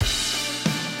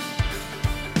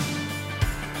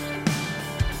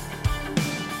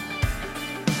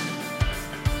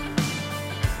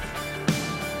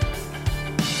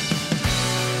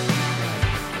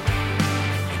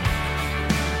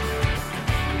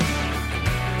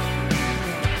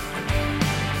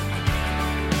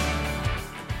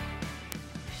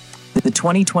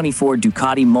2024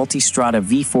 Ducati Multistrada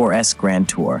V4S Grand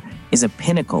Tour is a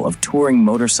pinnacle of touring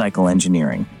motorcycle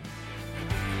engineering.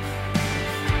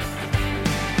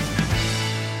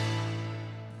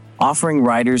 Offering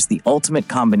riders the ultimate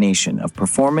combination of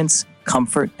performance,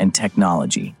 comfort, and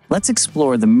technology. Let's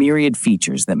explore the myriad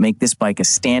features that make this bike a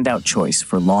standout choice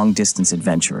for long-distance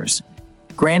adventurers.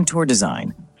 Grand Tour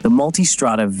design, the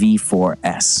Multistrada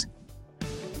V4S.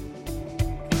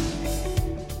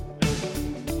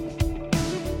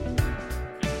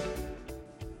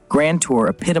 Grand Tour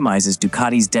epitomizes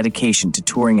Ducati's dedication to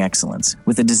touring excellence,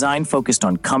 with a design focused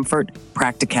on comfort,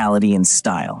 practicality, and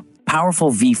style.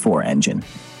 Powerful V4 engine.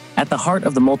 At the heart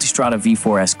of the Multistrada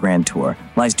V4S Grand Tour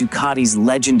lies Ducati's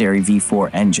legendary V4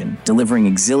 engine, delivering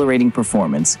exhilarating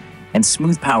performance and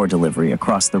smooth power delivery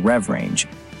across the rev range.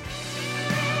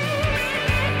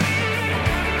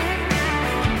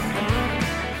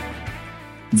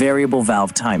 Variable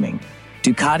valve timing.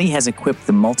 Ducati has equipped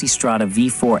the Multistrada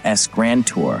V4S Grand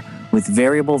Tour with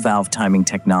variable valve timing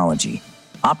technology,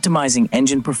 optimizing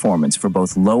engine performance for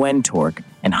both low-end torque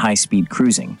and high-speed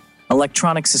cruising.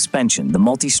 Electronic suspension. The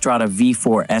Multistrada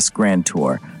V4S Grand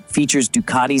Tour features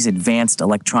Ducati's advanced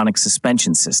electronic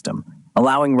suspension system,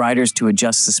 allowing riders to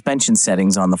adjust suspension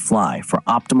settings on the fly for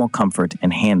optimal comfort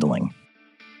and handling.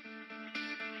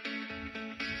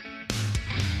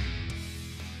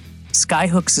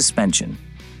 Skyhook suspension.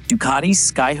 Ducati's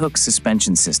Skyhook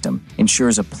suspension system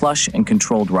ensures a plush and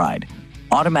controlled ride,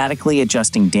 automatically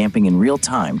adjusting damping in real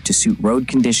time to suit road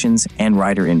conditions and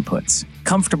rider inputs.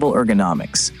 Comfortable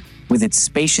ergonomics. With its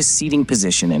spacious seating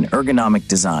position and ergonomic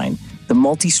design, the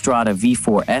Multistrada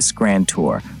V4S Grand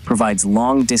Tour provides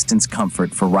long-distance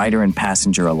comfort for rider and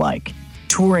passenger alike.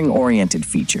 Touring-oriented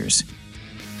features.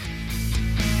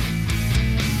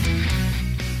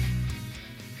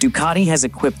 Ducati has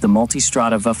equipped the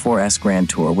Multistrada V4S Grand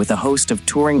Tour with a host of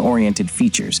touring-oriented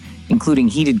features, including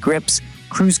heated grips,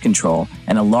 cruise control,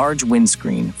 and a large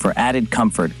windscreen for added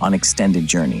comfort on extended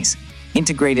journeys.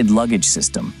 Integrated luggage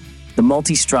system. The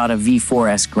Multistrada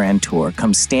V4S Grand Tour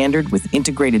comes standard with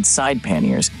integrated side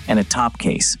panniers and a top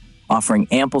case, offering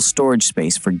ample storage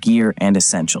space for gear and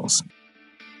essentials.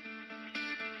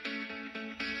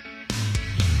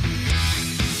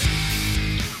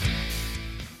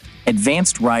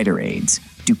 Advanced rider aids.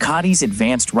 Ducati's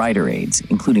advanced rider aids,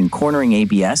 including cornering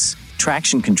ABS,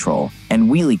 traction control, and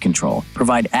wheelie control,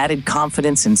 provide added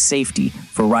confidence and safety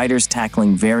for riders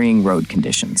tackling varying road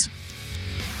conditions.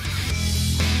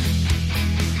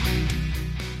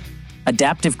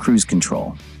 Adaptive cruise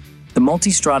control. The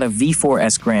Multistrada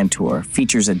V4S Grand Tour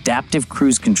features adaptive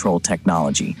cruise control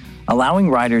technology, allowing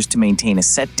riders to maintain a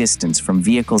set distance from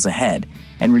vehicles ahead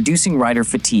and reducing rider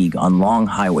fatigue on long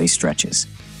highway stretches.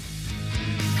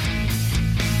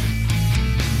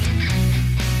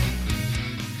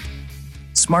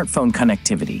 Smartphone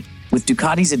connectivity. With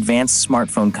Ducati's advanced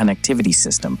smartphone connectivity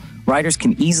system, riders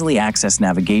can easily access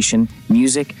navigation,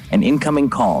 music, and incoming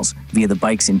calls via the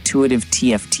bike's intuitive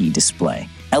TFT display.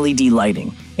 LED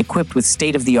lighting. Equipped with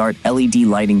state-of-the-art LED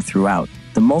lighting throughout,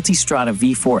 the Multistrada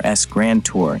V4S Grand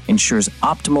Tour ensures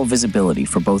optimal visibility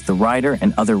for both the rider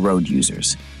and other road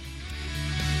users.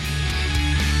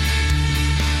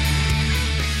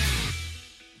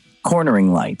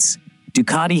 Cornering lights.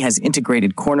 Ducati has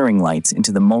integrated cornering lights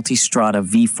into the Multistrada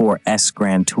V4S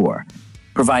Grand Tour,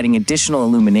 providing additional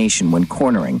illumination when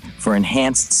cornering for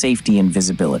enhanced safety and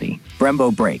visibility.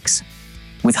 Brembo brakes.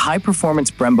 With high-performance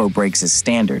Brembo brakes as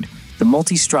standard, the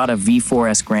Multistrada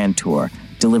V4S Grand Tour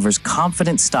delivers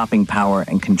confident stopping power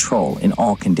and control in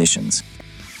all conditions.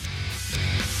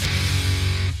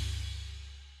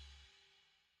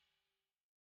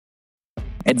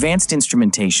 Advanced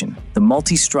instrumentation. The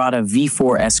Multistrada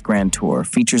V4S Grand Tour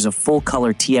features a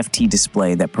full-color TFT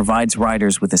display that provides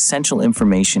riders with essential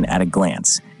information at a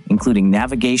glance, including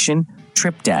navigation,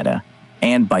 trip data,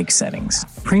 and bike settings.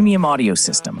 Premium audio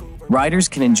system. Riders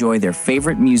can enjoy their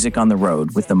favorite music on the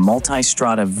road with the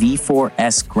Multistrada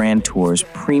V4S Grand Tour's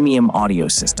premium audio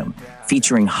system,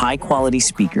 featuring high-quality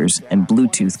speakers and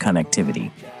Bluetooth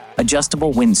connectivity.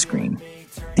 Adjustable windscreen.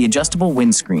 The adjustable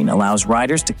windscreen allows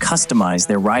riders to customize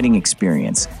their riding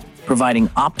experience, providing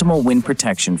optimal wind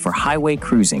protection for highway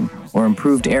cruising or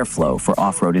improved airflow for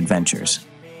off-road adventures.